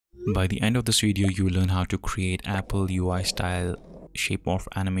By the end of this video, you will learn how to create Apple UI style shape morph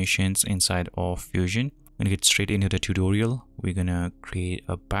animations inside of Fusion. We're gonna get straight into the tutorial. We're gonna create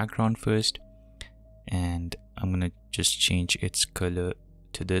a background first, and I'm gonna just change its color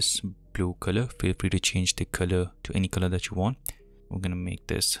to this blue color. Feel free to change the color to any color that you want. We're gonna make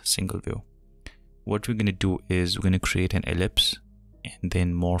this single view. What we're gonna do is we're gonna create an ellipse and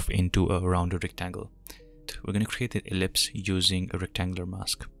then morph into a rounded rectangle. We're gonna create an ellipse using a rectangular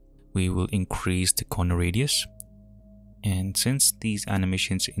mask. We will increase the corner radius, and since these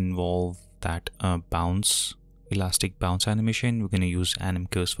animations involve that elastic bounce animation, we're going to use anim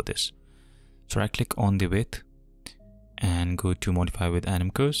curves for this. So right click on the width and go to modify with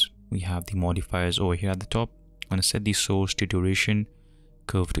anim curves. We have the modifiers over here at the top. I'm going to set the source to duration,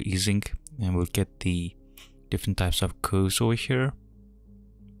 curve to easing, and we'll get the different types of curves over here.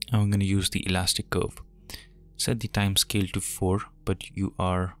 And we're going to use the elastic curve. Set the time scale to 4,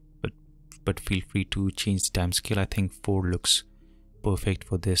 but feel free to change the time scale. I think 4 looks perfect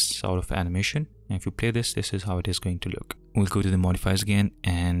for this sort of animation. And if you play this, this is how it is going to look. We'll go to the modifiers again,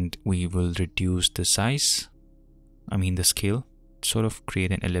 and we will reduce the the scale, sort of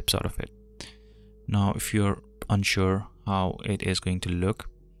create an ellipse out of it. Now, if you're unsure how it is going to look,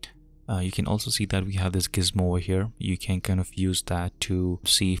 you can also see that we have this gizmo over here. You can kind of use that to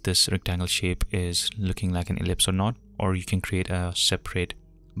see if this rectangle shape is looking like an ellipse or not, or you can create a separate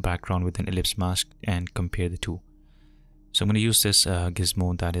background with an ellipse mask and compare the two. So I'm going to use this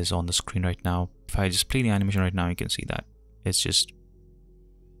gizmo that is on the screen right now. If I just play the animation right now, you can see that it's just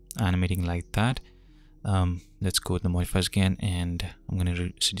animating like that. Let's go to the modifiers again, and I'm going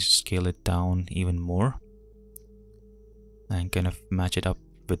to scale it down even more and kind of match it up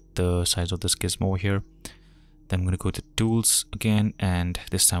with the size of this gizmo over here. Then I'm going to go to tools again, and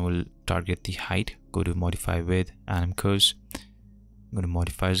this time we'll target the height. Go to modify with anim curves. Go to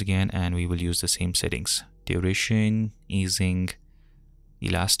modifiers again, and we will use the same settings: duration, easing,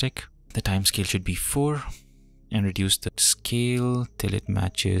 elastic. The time scale should be 4, and reduce the scale till it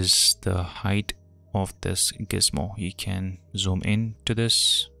matches the height of this gizmo. You can zoom in to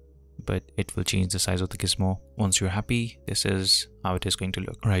this, but it will change the size of the gizmo. Once you're happy, this is how it is going to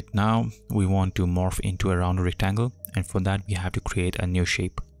look. Right now, we want to morph into a round rectangle, and for that we have to create a new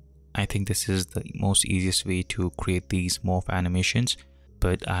shape. I think this is the most easiest way to create these morph animations,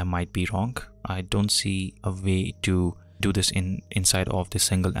 but I might be wrong. I don't see a way to do this inside of the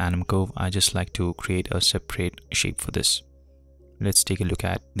single anim curve. I just like to create a separate shape for this. Let's take a look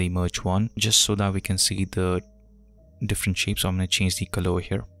at the merge one, just so that we can see the different shapes. So I'm going to change the color over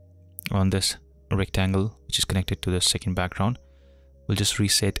here on this rectangle, which is connected to the second background. We'll just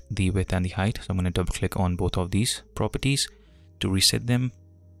reset the width and the height. So I'm going to double click on both of these properties to reset them.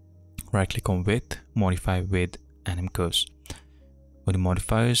 Right click on width, modify with anim curves. Go to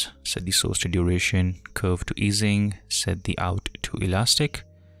modifiers, set the source to duration, curve to easing, set the out to elastic,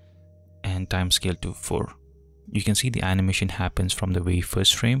 and time scale to 4. You can see the animation happens from the very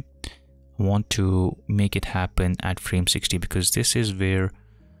first frame. I want to make it happen at frame 60 because this is where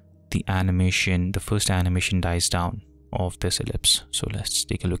the first animation dies down of this ellipse. So let's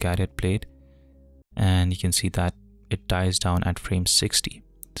take a look at it, play it, and you can see that it dies down at frame 60.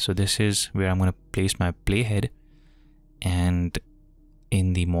 So this is where I'm going to place my playhead, and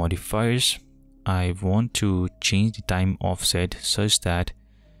in the modifiers, I want to change the time offset such that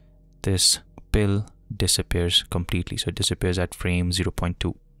this pill disappears completely. So it disappears at frame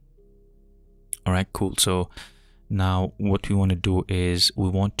 0.2. All right, cool. So now what we want to do is we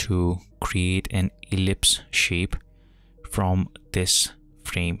want to create an ellipse shape from this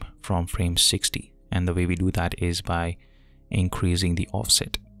frame, from frame 60. And the way we do that is by increasing the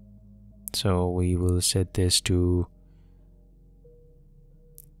offset. So we will set this to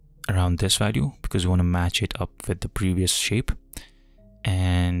around this value because we want to match it up with the previous shape,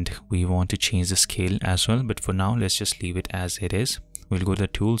 and we want to change the scale as well, but for now let's just leave it as it is. We'll go to the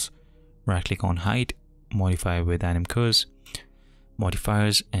tools, right click on height, modify with anim curves,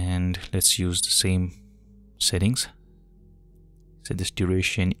 modifiers, and let's use the same settings. Set this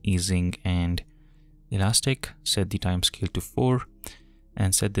duration, easing, and elastic. Set the time scale to 4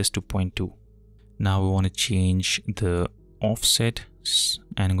 and set this to 0.2. Now we want to change the offset,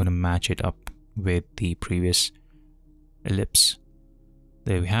 and I'm going to match it up with the previous ellipse.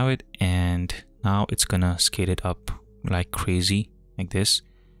 There we have it, and now it's gonna scale it up like crazy like this,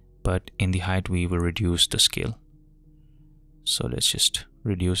 but in the height we will reduce the scale. So let's just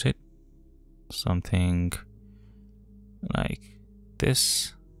reduce it something like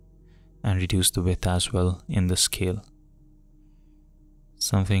this, and reduce the width as well in the scale,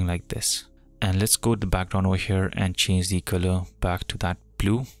 something like this. And let's go to the background over here and change the color back to that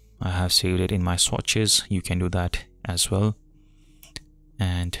blue. I have saved it in my swatches. You can do that as well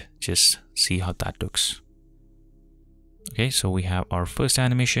and just see how that looks. Okay, so we have our first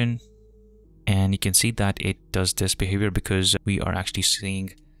animation, and you can see that it does this behavior because we are actually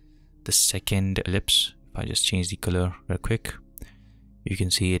seeing the second ellipse. If I just change the color real quick, you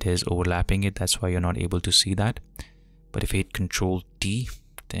can see it is overlapping it. That's why you're not able to see that. But if I hit Control T,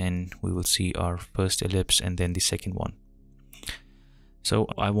 then we will see our first ellipse and then the second one. So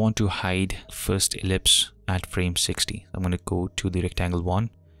I want to hide first ellipse at frame 60. I'm going to go to the rectangle 1,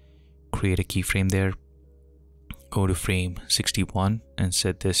 create a keyframe there, go to frame 61 and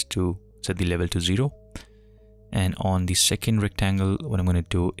set the level to 0. And on the second rectangle, what I'm going to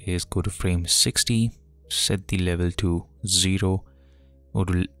do is go to frame 60, set the level to 0, go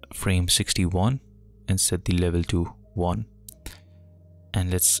to frame 61 and set the level to 1. And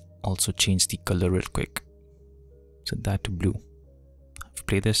let's also change the color real quick. Set that to blue. If you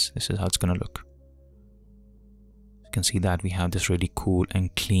play this is how it's gonna look. You can see that we have this really cool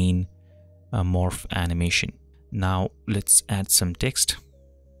and clean morph animation. Now let's add some text.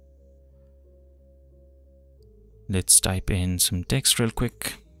 Let's type in some text real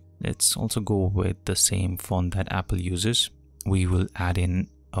quick. Let's also go with the same font that Apple uses. We will add in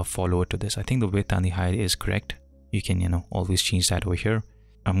a follower to this. I think the width and the height is correct. You can, always change that over here.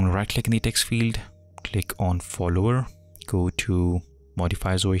 I'm going to right click in the text field, click on follower, go to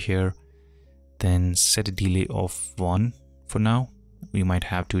modifiers over here, then set a delay of 1 for now. We might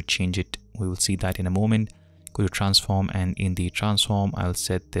have to change it. We will see that in a moment. Go to transform, and in the transform, I'll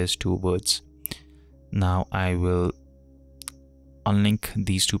set this to words. Now I will unlink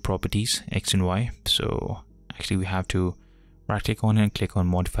these two properties, X and Y. So actually we have to right click on it and click on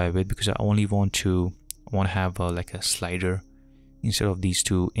modify width, because I only want to have like a slider instead of these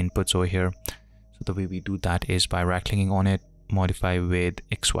two inputs over here. So the way we do that is by right clicking on it, modify with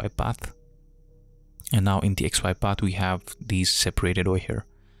XY path. And now in the XY path, we have these separated over here.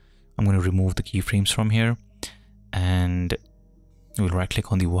 I'm going to remove the keyframes from here, and we'll right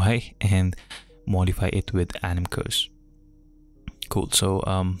click on the Y and modify it with anim curves. Cool. So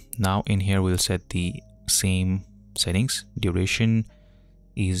now in here, we'll set the same settings, duration,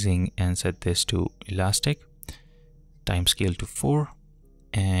 easing, and set this to elastic, time scale to 4,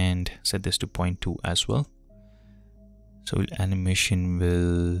 and set this to 0.2 as well. So animation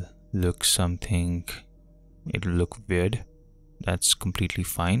will look something, it'll look weird. That's completely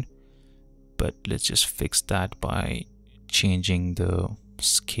fine, but let's just fix that by changing the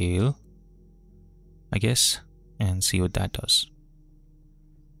scale, I guess, and see what that does.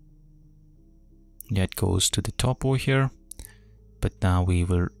 Yeah, it goes to the top over here, but now we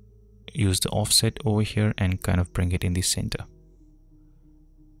will use the offset over here and kind of bring it in the center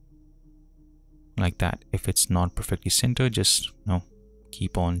like that. If it's not perfectly centered, just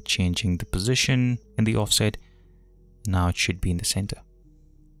keep on changing the position in the offset. Now it should be in the center.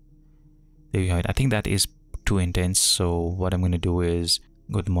 There you have it. I think that is too intense, so what I'm going to do is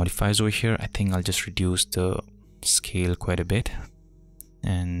go to modifiers over here. I think I'll just reduce the scale quite a bit,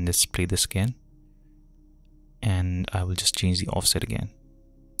 and let's play this again. And I will just change the offset again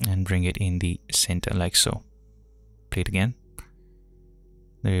and bring it in the center like so. Play it again.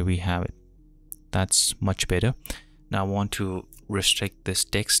 There we have it. That's much better. Now I want to restrict this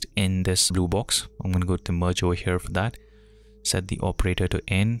text in this blue box. I'm going to go to merge over here for that. Set the operator to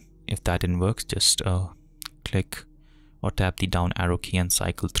N. If that didn't work, just click or tap the down arrow key and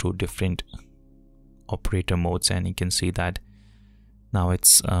cycle through different operator modes, and you can see that now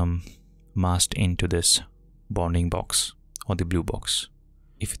it's masked into this bounding box or the blue box.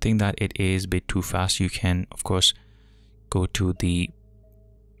 If you think that it is a bit too fast, you can of course go to the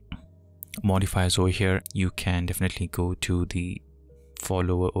modifiers over here. You can definitely go to the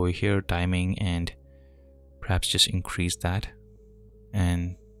follower over here, timing, and perhaps just increase that,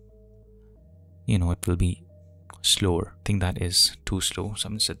 and it will be slower. I think that is too slow, so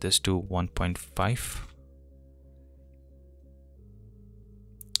I'm gonna set this to 1.5.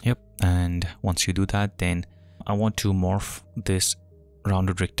 Yep. And once you do that, then I want to morph this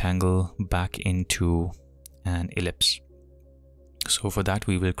rounded rectangle back into an ellipse. So for that,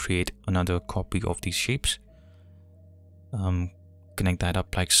 we will create another copy of these shapes, connect that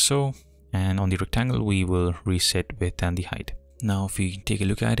up like so, and on the rectangle we will reset width and the height. Now if we take a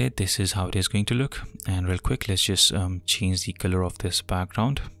look at it, this is how it is going to look. And real quick, let's just change the color of this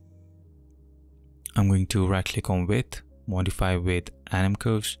background. I'm going to right click on width, modify with anim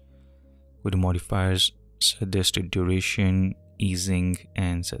curves, go to modifiers, set this to duration, easing,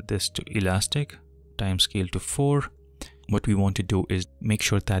 and set this to elastic, time scale to 4. What we want to do is make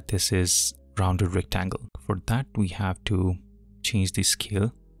sure that this is rounded rectangle. For that, we have to change the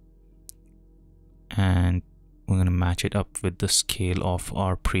scale and we're going to match it up with the scale of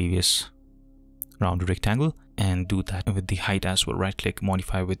our previous rounded rectangle, and do that with the height as well. Right click,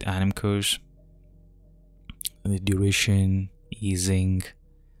 modify with anim curves, the duration, easing,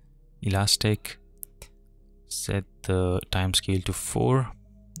 elastic, set the time scale to 4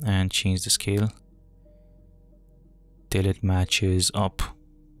 and change the scale till it matches up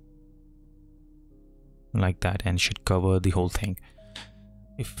like that, and should cover the whole thing.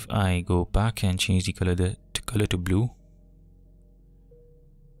 If I go back and change the color to blue,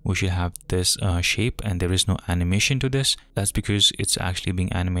 we should have this shape, and there is no animation to this. That's because it's actually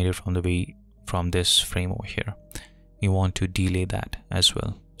being animated from this frame over here. We want to delay that as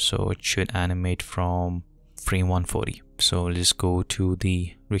well, so it should animate from frame 140. So let's go to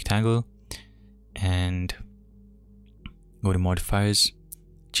the rectangle and go to modifiers,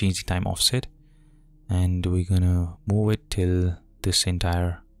 change the time offset, and we're gonna move it till this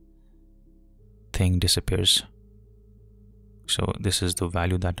entire thing disappears. So this is the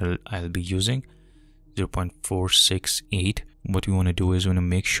value that I'll be using, 0.468. What we want to do is we want to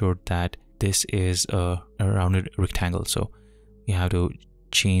make sure that this is a rounded rectangle, so we have to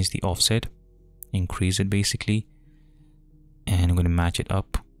change the offset, increase it basically, and I'm going to match it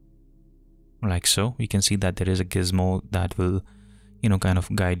up like so. You can see that there is a gizmo that will, you know, kind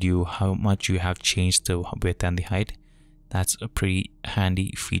of guide you how much you have changed the width and the height. That's a pretty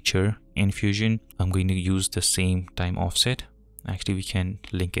handy feature in Fusion. I'm going to use the same time offset. Actually, we can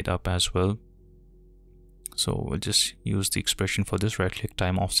link it up as well. So we'll just use the expression for this, right click,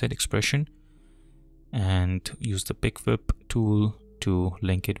 time offset expression, and use the pick whip tool to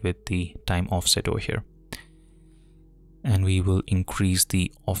link it with the time offset over here. And we will increase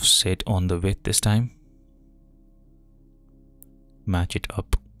the offset on the width this time. Match it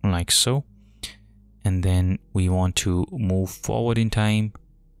up like so. And then we want to move forward in time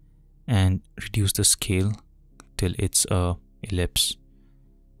and reduce the scale till it's a ellipse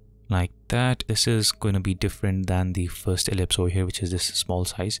like that. This is going to be different than the first ellipse over here, which is this small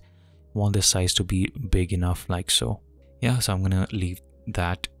size. I want this size to be big enough like so. Yeah, so I'm going to leave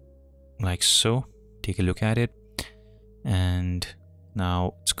that like so. Take a look at it, and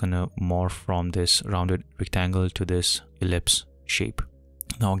now it's going to morph from this rounded rectangle to this ellipse shape.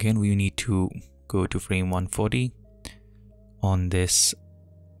 Now again, we need to go to frame 140. On this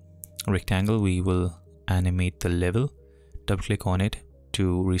rectangle, we will animate the level. Double click on it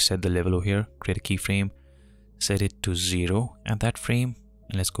to reset the level over here, create a keyframe, set it to 0 at that frame,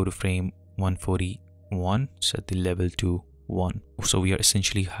 and let's go to frame 141, set the level to 1. So we are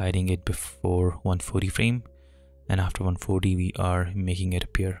essentially hiding it before 140 frame, and after 140 we are making it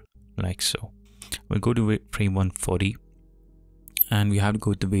appear like so. We'll go to frame 140, and we have to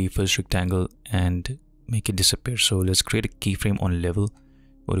go to the very first rectangle and make it disappear. So let's create a keyframe on level,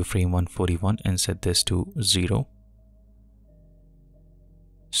 go to frame 141 and set this to 0,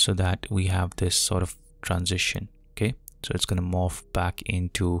 so that we have this sort of transition. Okay, so it's going to morph back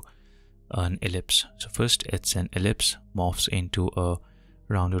into an ellipse. So first it's an ellipse, morphs into a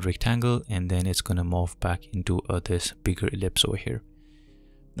rounded rectangle, and then it's going to morph back into this bigger ellipse over here,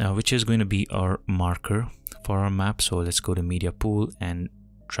 which is going to be our marker for our map. So let's go to media pool and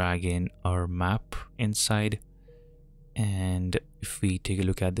drag in our map inside, and if we take a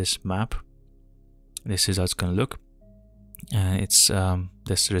look at this map, this is how it's going to look. It's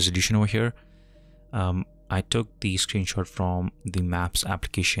this resolution over here. I took the screenshot from the Maps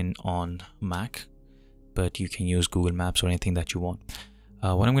application on Mac, but you can use Google Maps or anything that you want.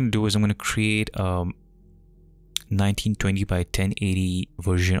 What I'm going to do is I'm going to create a 1920 by 1080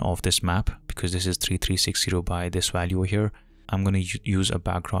 version of this map, because this is 3360 by this value over here. I'm going to use a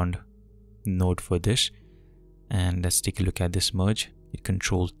background node for this, and let's take a look at this merge. Hit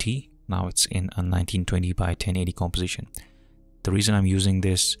Control T. Now it's in a 1920 by 1080 composition. The reason I'm using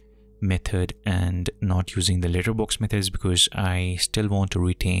this method and not using the letterbox method is because I still want to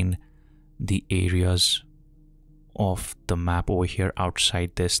retain the areas of the map over here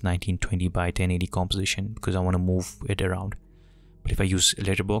outside this 1920 by 1080 composition, because I want to move it around. But if I use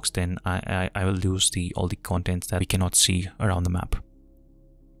letterbox, then I will lose all the contents that we cannot see around the map.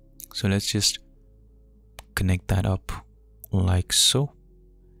 So let's just connect that up like so,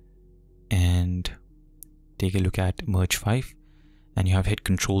 and take a look at merge 5, and you have hit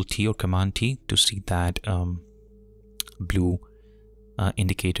Control T or Command T to see that blue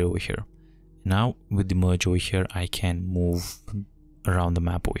indicator over here. Now with the merge over here, I can move around the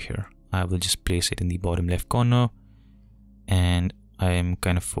map over here. I will just place it in the bottom left corner, and I am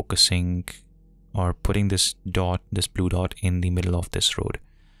kind of focusing or putting this blue dot in the middle of this road,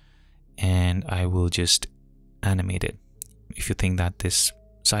 and I will just animate it. If you think that this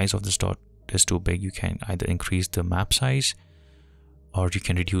size of this dot dot is too big, you can either increase the map size or you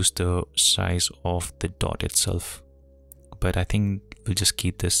can reduce the size of the dot itself. But I think we'll just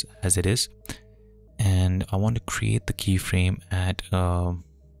keep this as it is. And I want to create the keyframe at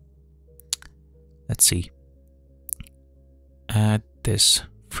let's see, at this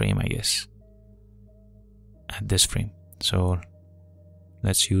frame, I guess, at this frame. So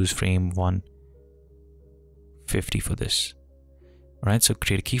let's use frame 150 for this. All right, so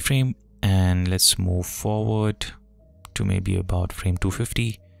create a keyframe and let's move forward to maybe about frame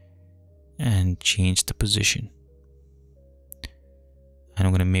 250 and change the position. And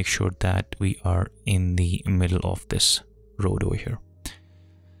I'm going to make sure that we are in the middle of this road over here.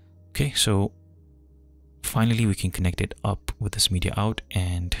 Okay, so finally we can connect it up with this media out,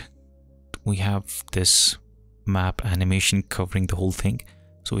 and we have this map animation covering the whole thing.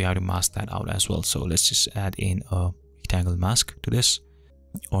 So we have to mask that out as well. So let's just add in a rectangle mask to this,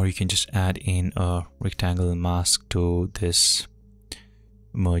 or you can just add in a rectangle mask to this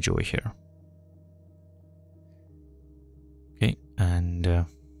merge over here. Okay, and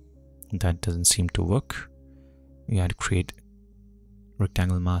that doesn't seem to work. We had to create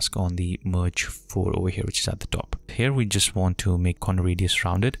rectangle mask on the merge 4 over here, which is at the top. Here we just want to make corner radius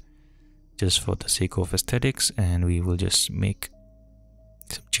rounded just for the sake of aesthetics, and we will just make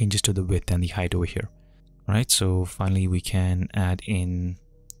some changes to the width and the height over here. All right, so finally we can add in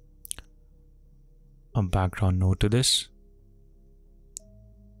a background node to this.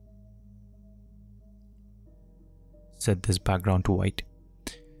 Set this background to white,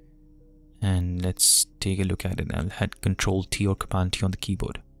 and let's take a look at it. I'll hit Control T or Command T on the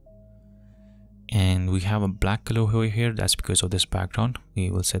keyboard, and we have a black color over here. That's because of this background. We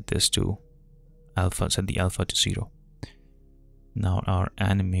will set this to alpha, set the alpha to 0. Now our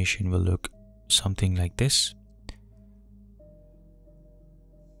animation will look something like this.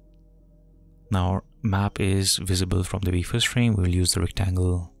 Now our map is visible from the first frame. We'll use the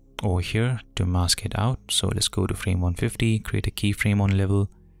rectangle over here to mask it out. So let's go to frame 150, create a keyframe on level,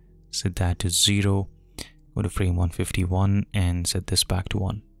 set that to 0, go to frame 151 and set this back to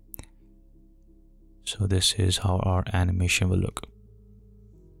 1. So this is how our animation will look.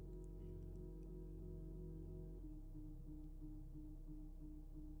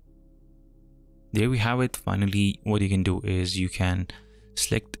 There we have it. Finally, what you can do is you can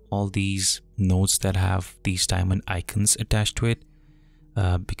select all these nodes that have these diamond icons attached to it,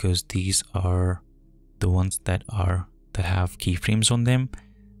 because these are the ones that have keyframes on them,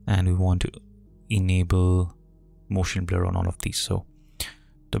 and we want to enable motion blur on all of these. So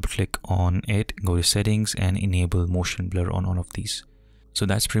double click on it, go to settings and enable motion blur on all of these. So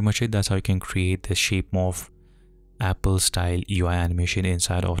that's pretty much it. That's how you can create the shape morph Apple style UI animation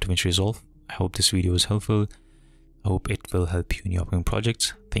inside of Davinci Resolve. I hope this video was helpful. I hope it will help you in your upcoming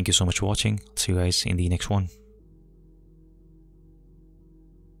projects. Thank you so much for watching. See you guys in the next one.